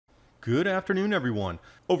Good afternoon, everyone.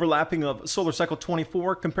 Overlapping of solar cycle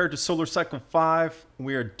 24 compared to solar cycle 5,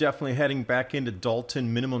 we are definitely heading back into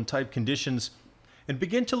Dalton minimum type conditions and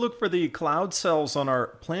begin to look for the cloud cells on our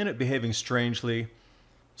planet behaving strangely.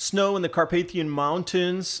 Snow in the Carpathian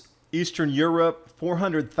Mountains, Eastern Europe,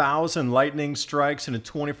 400,000 lightning strikes in a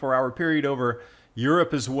 24-hour period over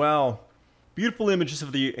Europe as well. Beautiful images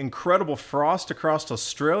of the incredible frost across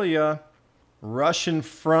Australia, Russian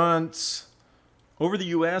fronts. Over the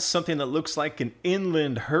US, something that looks like an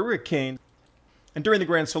inland hurricane. And during the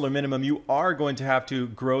grand solar minimum, you are going to have to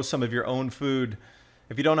grow some of your own food.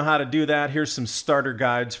 If you don't know how to do that, here's some starter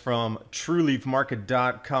guides from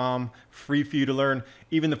trueleafmarket.com, free for you to learn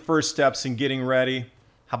even the first steps in getting ready.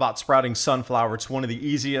 How about sprouting sunflower? It's one of the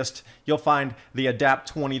easiest. You'll find the Adapt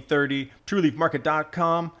 2030,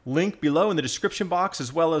 trueleafmarket.com, link below in the description box,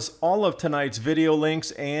 as well as all of tonight's video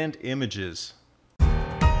links and images.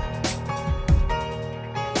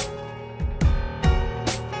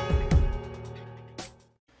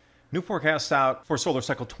 New forecast out for solar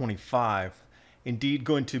cycle 25. Indeed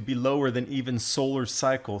going to be lower than even solar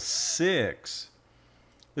cycle 6.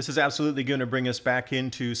 This is absolutely going to bring us back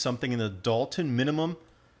into something in the Dalton minimum.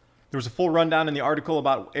 There was a full rundown in the article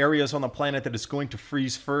about areas on the planet that is going to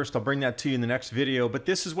freeze first. I'll bring that to you in the next video. But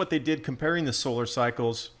this is what they did comparing the solar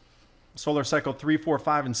cycles. Solar cycle 3, 4,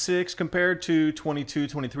 5, and 6 compared to 22,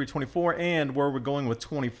 23, 24. And where we're going with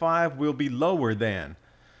 25 will be lower than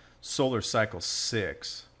solar cycle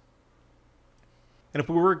 6. And if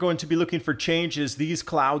we were going to be looking for changes, these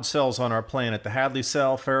cloud cells on our planet, the Hadley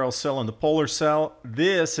cell, Ferrel cell, and the polar cell,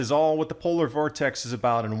 this is all what the polar vortex is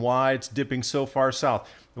about and why it's dipping so far south,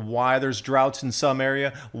 why there's droughts in some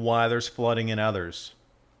area, why there's flooding in others.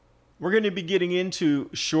 We're going to be getting into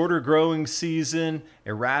shorter growing season,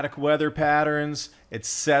 erratic weather patterns,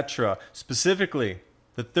 etc. Specifically,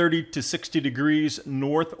 the 30 to 60 degrees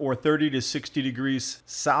north or 30 to 60 degrees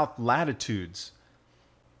south latitudes.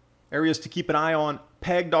 Areas to keep an eye on,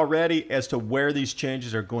 pegged already as to where these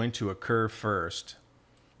changes are going to occur first.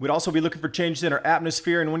 We'd also be looking for changes in our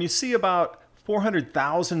atmosphere, and when you see about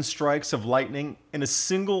 400,000 strikes of lightning in a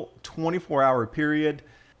single 24-hour period,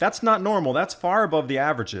 that's not normal. That's far above the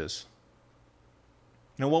averages.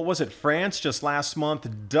 You know, what was it? France just last month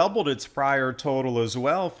doubled its prior total as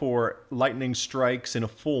well for lightning strikes in a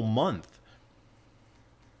full month.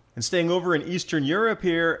 And staying over in Eastern Europe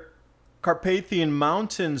here, Carpathian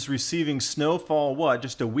Mountains receiving snowfall,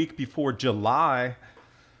 just a week before July. A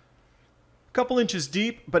couple inches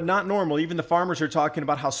deep, but not normal. Even the farmers are talking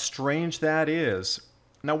about how strange that is.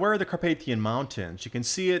 Now, where are the Carpathian Mountains? You can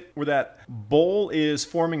see it where that bowl is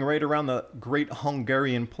forming right around the Great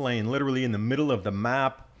Hungarian Plain, literally in the middle of the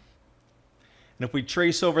map. And if we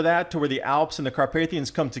trace over that to where the Alps and the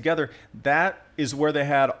Carpathians come together, that is where they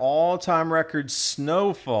had all-time record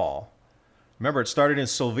snowfall. Remember, it started in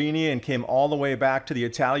Slovenia and came all the way back to the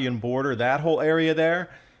Italian border. That whole area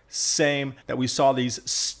there, same that we saw these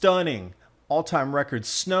stunning all-time record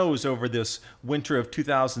snows over this winter of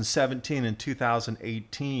 2017 and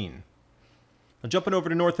 2018. Now, jumping over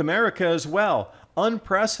to North America as well,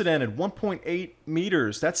 unprecedented 1.8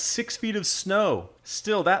 meters. That's 6 feet of snow.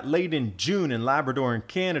 Still that late in June in Labrador and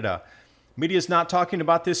Canada. Media's not talking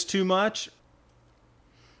about this too much.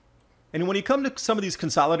 And when you come to some of these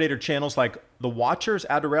consolidator channels like The Watchers,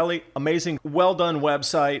 Adorelli, amazing, well done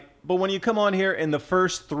website. But when you come on here and the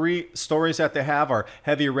first 3 stories that they have are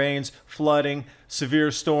heavy rains, flooding,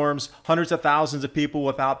 severe storms, hundreds of thousands of people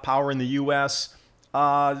without power in the U.S.,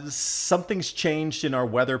 something's changed in our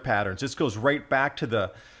weather patterns. This goes right back to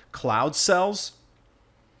the cloud cells.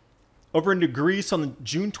 Over into Greece on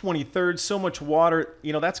June 23rd, so much water,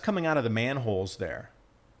 that's coming out of the manholes there.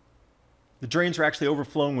 The drains are actually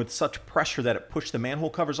overflowing with such pressure that it pushed the manhole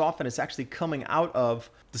covers off, and it's actually coming out of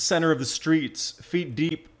the center of the streets, feet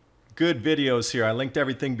deep. Good videos here. I linked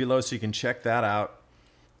everything below so you can check that out.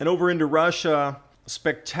 And over into Russia,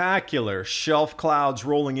 spectacular shelf clouds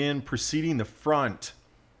rolling in, preceding the front.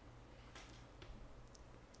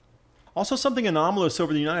 Also something anomalous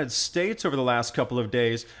over the United States over the last couple of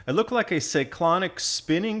days. It looked like a cyclonic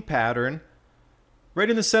spinning pattern right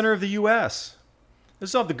in the center of the U.S. This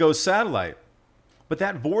is off the GOES satellite, but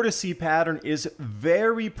that vortice pattern is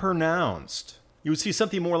very pronounced. You would see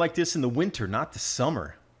something more like this in the winter, not the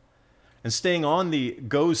summer. And staying on the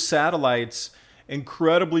GOES satellites,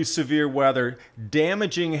 incredibly severe weather,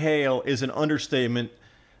 damaging hail is an understatement.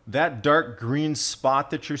 That dark green spot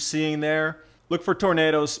that you're seeing there, look for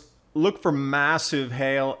tornadoes, look for massive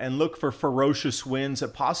hail, and look for ferocious winds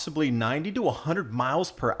at possibly 90 to 100 miles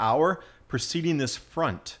per hour preceding this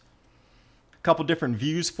front. Couple different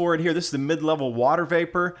views for it here. This is the mid-level water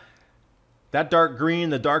vapor. That dark green,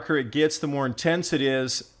 the darker it gets, the more intense it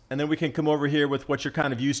is. And then we can come over here with what you're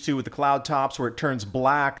kind of used to with the cloud tops where it turns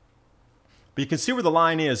black. But you can see where the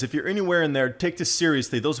line is. If you're anywhere in there, take this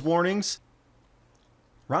seriously. Those warnings,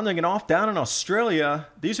 rounding it off down in Australia,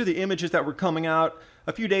 these are the images that were coming out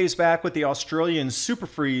a few days back with the Australian super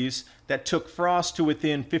freeze that took frost to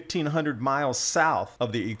within 1,500 miles south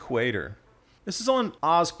of the equator. This is on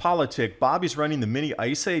Ozpolitik. Bobby's running the mini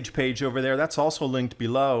ice age page over there. That's also linked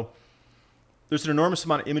below. There's an enormous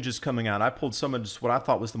amount of images coming out. I pulled some of just what I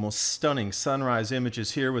thought was the most stunning sunrise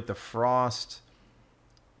images here with the frost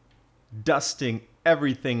dusting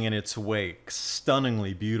everything in its wake.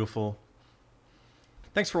 Stunningly beautiful.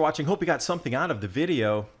 Thanks for watching. Hope you got something out of the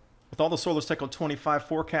video. With all the Solar Cycle 25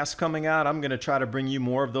 forecasts coming out, I'm going to try to bring you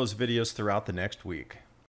more of those videos throughout the next week.